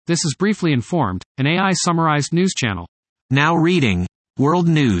This is Briefly Informed, an AI-summarized news channel. Now reading World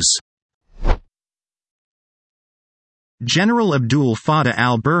News. General Abdul Fattah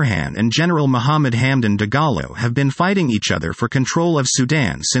al-Burhan and General Mohammed Hamdan Dagalo have been fighting each other for control of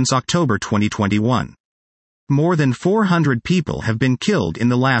Sudan since October 2021. More than 400 people have been killed in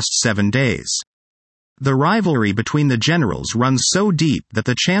the last 7 days. The rivalry between the generals runs so deep that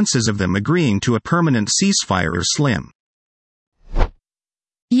the chances of them agreeing to a permanent ceasefire are slim.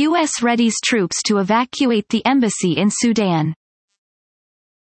 U.S. readies troops to evacuate the embassy in Sudan.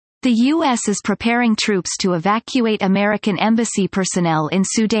 The U.S. is preparing troops to evacuate American embassy personnel in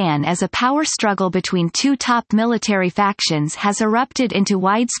Sudan as a power struggle between two top military factions has erupted into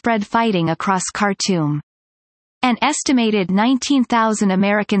widespread fighting across Khartoum. An estimated 19,000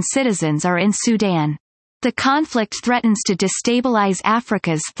 American citizens are in Sudan. The conflict threatens to destabilize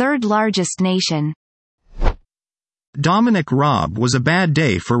Africa's third-largest nation. Dominic Raab was a bad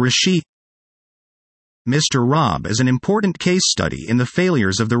day for Rashid. Mr. Raab is an important case study in the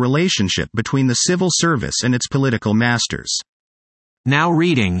failures of the relationship between the civil service and its political masters. Now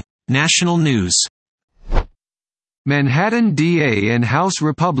reading National News. Manhattan DA and House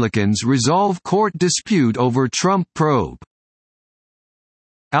Republicans resolve court dispute over Trump probe.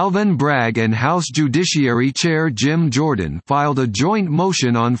 Alvin Bragg and House Judiciary Chair Jim Jordan filed a joint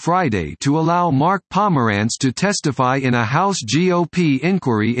motion on Friday to allow Mark Pomerantz to testify in a House GOP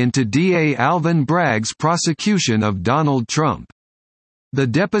inquiry into DA Alvin Bragg's prosecution of Donald Trump. The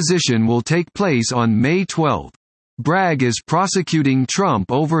deposition will take place on May 12. Bragg is prosecuting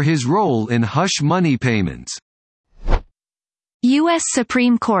Trump over his role in hush money payments. U.S.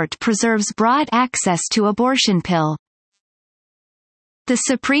 Supreme Court preserves broad access to abortion pill. The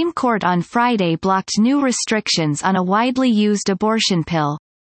Supreme Court on Friday blocked new restrictions on a widely used abortion pill.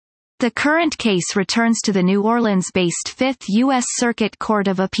 The current case returns to the New Orleans-based Fifth U.S. Circuit Court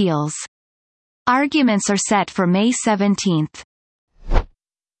of Appeals. Arguments are set for May 17.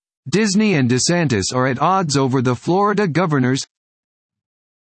 Disney and DeSantis are at odds over the Florida governor's.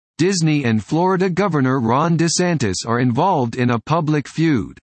 Disney and Florida Governor Ron DeSantis are involved in a public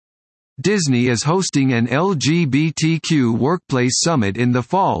feud. Disney is hosting an LGBTQ workplace summit in the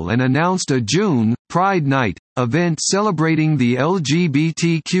fall and announced a June Pride Night event celebrating the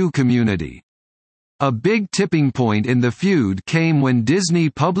LGBTQ community. A big tipping point in the feud came when Disney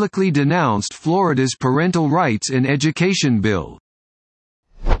publicly denounced Florida's parental rights in education bill.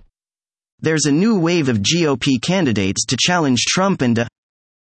 There's a new wave of GOP candidates to challenge Trump and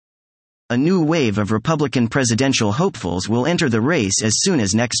a new wave of Republican presidential hopefuls will enter the race as soon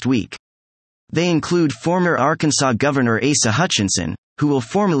as next week. They include former Arkansas Governor Asa Hutchinson, who will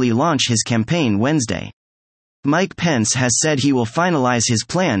formally launch his campaign Wednesday. Mike Pence has said he will finalize his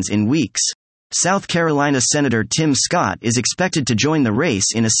plans in weeks. South Carolina Senator Tim Scott is expected to join the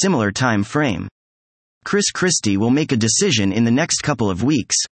race in a similar time frame. Chris Christie will make a decision in the next couple of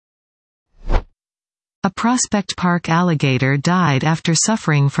weeks. A Prospect Park alligator died after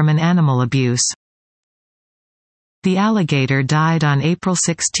suffering from an animal abuse. The alligator died on April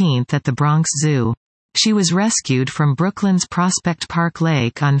 16 at the Bronx Zoo. She was rescued from Brooklyn's Prospect Park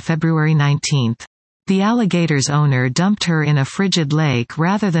Lake on February 19. The alligator's owner dumped her in a frigid lake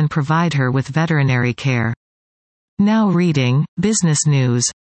rather than provide her with veterinary care. Now reading Business News.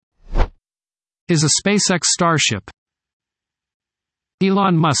 Is a SpaceX Starship.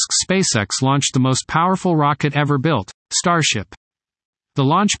 Elon Musk's SpaceX launched the most powerful rocket ever built, Starship. The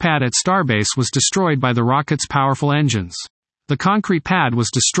launch pad at Starbase was destroyed by the rocket's powerful engines. The concrete pad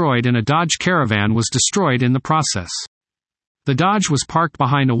was destroyed and a Dodge Caravan was destroyed in the process. The Dodge was parked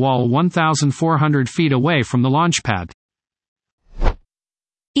behind a wall 1,400 feet away from the launch pad.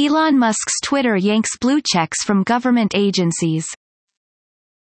 Elon Musk's Twitter yanks blue checks from government agencies.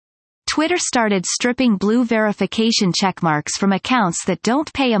 Twitter started stripping blue verification checkmarks from accounts that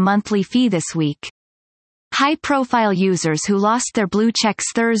don't pay a monthly fee this week. High-profile users who lost their blue checks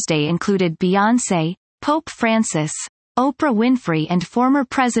Thursday included Beyoncé, Pope Francis, Oprah Winfrey and former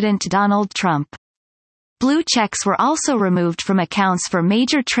President Donald Trump. Blue checks were also removed from accounts for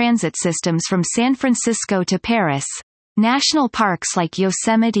major transit systems from San Francisco to Paris, national parks like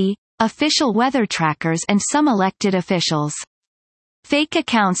Yosemite, official weather trackers and some elected officials. Fake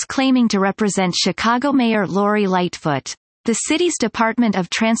accounts claiming to represent Chicago Mayor Lori Lightfoot, the city's Department of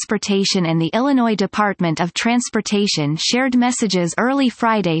Transportation and the Illinois Department of Transportation shared messages early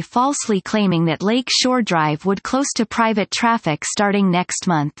Friday falsely claiming that Lake Shore Drive would close to private traffic starting next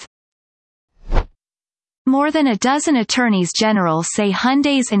month. More than a dozen attorneys general say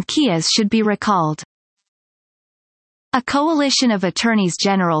Hyundais and Kias should be recalled. A coalition of attorneys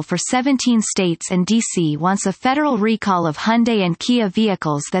general for 17 states and D.C. wants a federal recall of Hyundai and Kia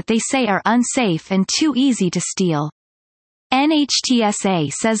vehicles that they say are unsafe and too easy to steal.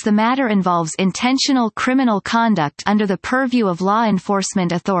 NHTSA says the matter involves intentional criminal conduct under the purview of law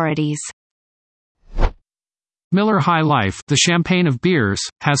enforcement authorities. Miller High Life, the champagne of beers,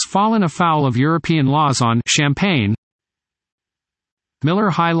 has fallen afoul of European laws on champagne.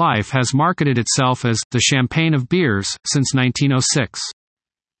 Miller High Life has marketed itself as the champagne of beers since 1906.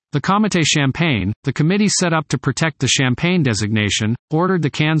 The Comité Champagne, the committee set up to protect the champagne designation, ordered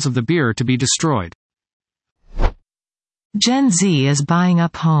the cans of the beer to be destroyed. Gen Z is buying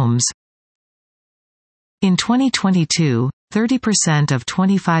up homes. In 2022, 30% of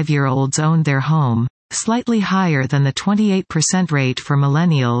 25-year-olds owned their home, slightly higher than the 28% rate for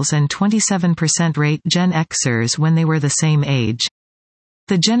millennials and 27% rate Gen Xers when they were the same age.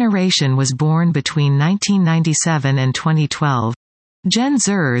 The generation was born between 1997 and 2012. Gen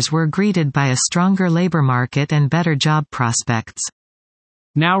Zers were greeted by a stronger labor market and better job prospects.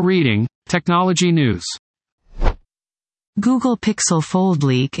 Now reading, Technology News. Google Pixel Fold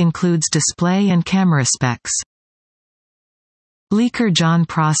leak includes display and camera specs. Leaker John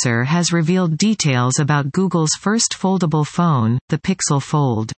Prosser has revealed details about Google's first foldable phone, the Pixel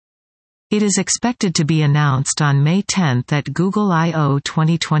Fold. It is expected to be announced on May 10 at Google I/O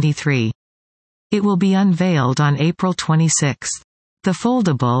 2023. It will be unveiled on April 26. The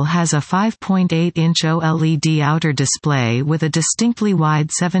foldable has a 5.8-inch OLED outer display with a distinctly wide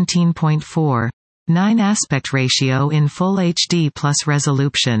 17.4:9 aspect ratio in Full HD plus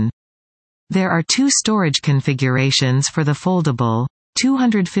resolution. There are two storage configurations for the foldable,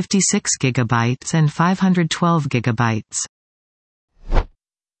 256 GB and 512 GB.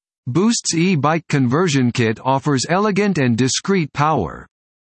 Boost's e-bike conversion kit offers elegant and discreet power.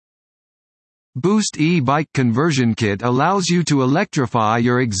 Boost e-bike conversion kit allows you to electrify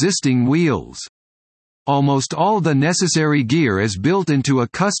your existing wheels. Almost all the necessary gear is built into a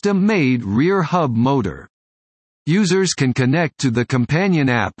custom-made rear hub motor. Users can connect to the companion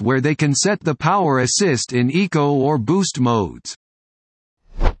app where they can set the power assist in eco or boost modes.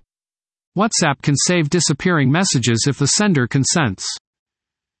 WhatsApp can save disappearing messages if the sender consents.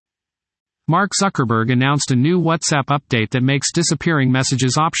 Mark Zuckerberg announced a new WhatsApp update that makes disappearing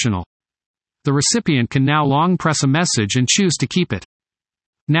messages optional. The recipient can now long press a message and choose to keep it.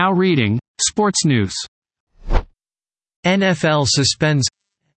 Now reading, Sports News. NFL suspends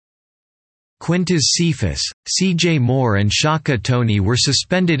Quintez Cephas, C.J. Moore and Shaka Toney were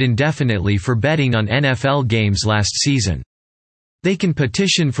suspended indefinitely for betting on NFL games last season. They can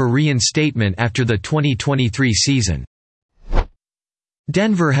petition for reinstatement after the 2023 season.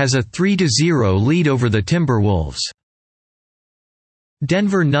 Denver has a 3-0 lead over the Timberwolves.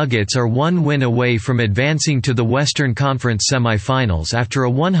 Denver Nuggets are one win away from advancing to the Western Conference semifinals after a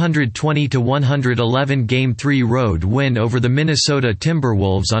 120-111 Game 3 road win over the Minnesota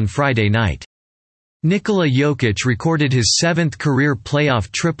Timberwolves on Friday night. Nikola Jokic recorded his 7th career playoff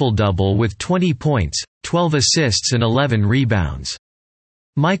triple-double with 20 points, 12 assists and 11 rebounds.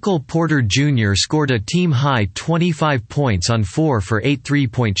 Michael Porter Jr. scored a team-high 25 points on 4 for 8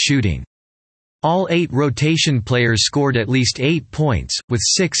 three-point shooting. All 8 rotation players scored at least 8 points, with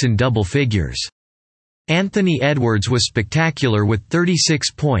 6 in double figures. Anthony Edwards was spectacular with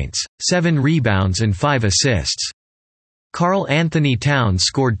 36 points, 7 rebounds and 5 assists. Karl Anthony Towns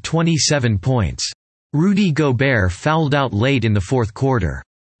scored 27 points. Rudy Gobert fouled out late in the fourth quarter.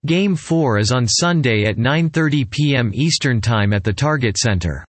 Game 4 is on Sunday at 9:30 p.m. Eastern Time at the Target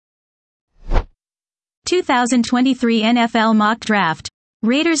Center. 2023 NFL Mock Draft.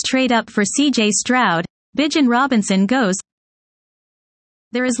 Raiders trade up for C.J. Stroud. Bijan Robinson goes.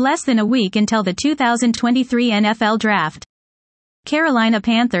 There is less than a week until the 2023 NFL Draft. Carolina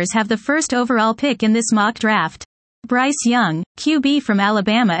Panthers have the first overall pick in this mock draft. Bryce Young, QB from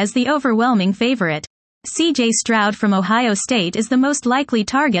Alabama, is the overwhelming favorite. C.J. Stroud from Ohio State is the most likely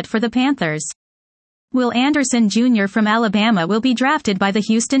target for the Panthers. Will Anderson Jr. from Alabama will be drafted by the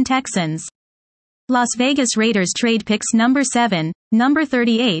Houston Texans. Las Vegas Raiders trade picks number 7, number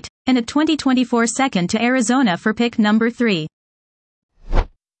 38, and a 2024 second to Arizona for pick number 3.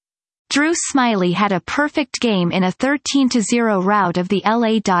 Drew Smyly had a perfect game in a 13-0 rout of the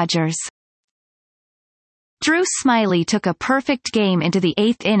LA Dodgers. Drew Smyly took a perfect game into the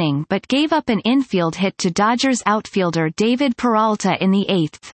 8th inning but gave up an infield hit to Dodgers outfielder David Peralta in the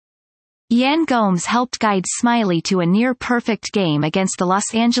 8th. Yan Gomes helped guide Smyly to a near-perfect game against the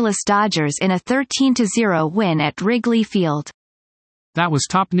Los Angeles Dodgers in a 13-0 win at Wrigley Field. That was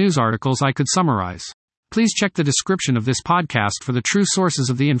top news articles I could summarize. Please check the description of this podcast for the true sources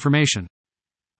of the information.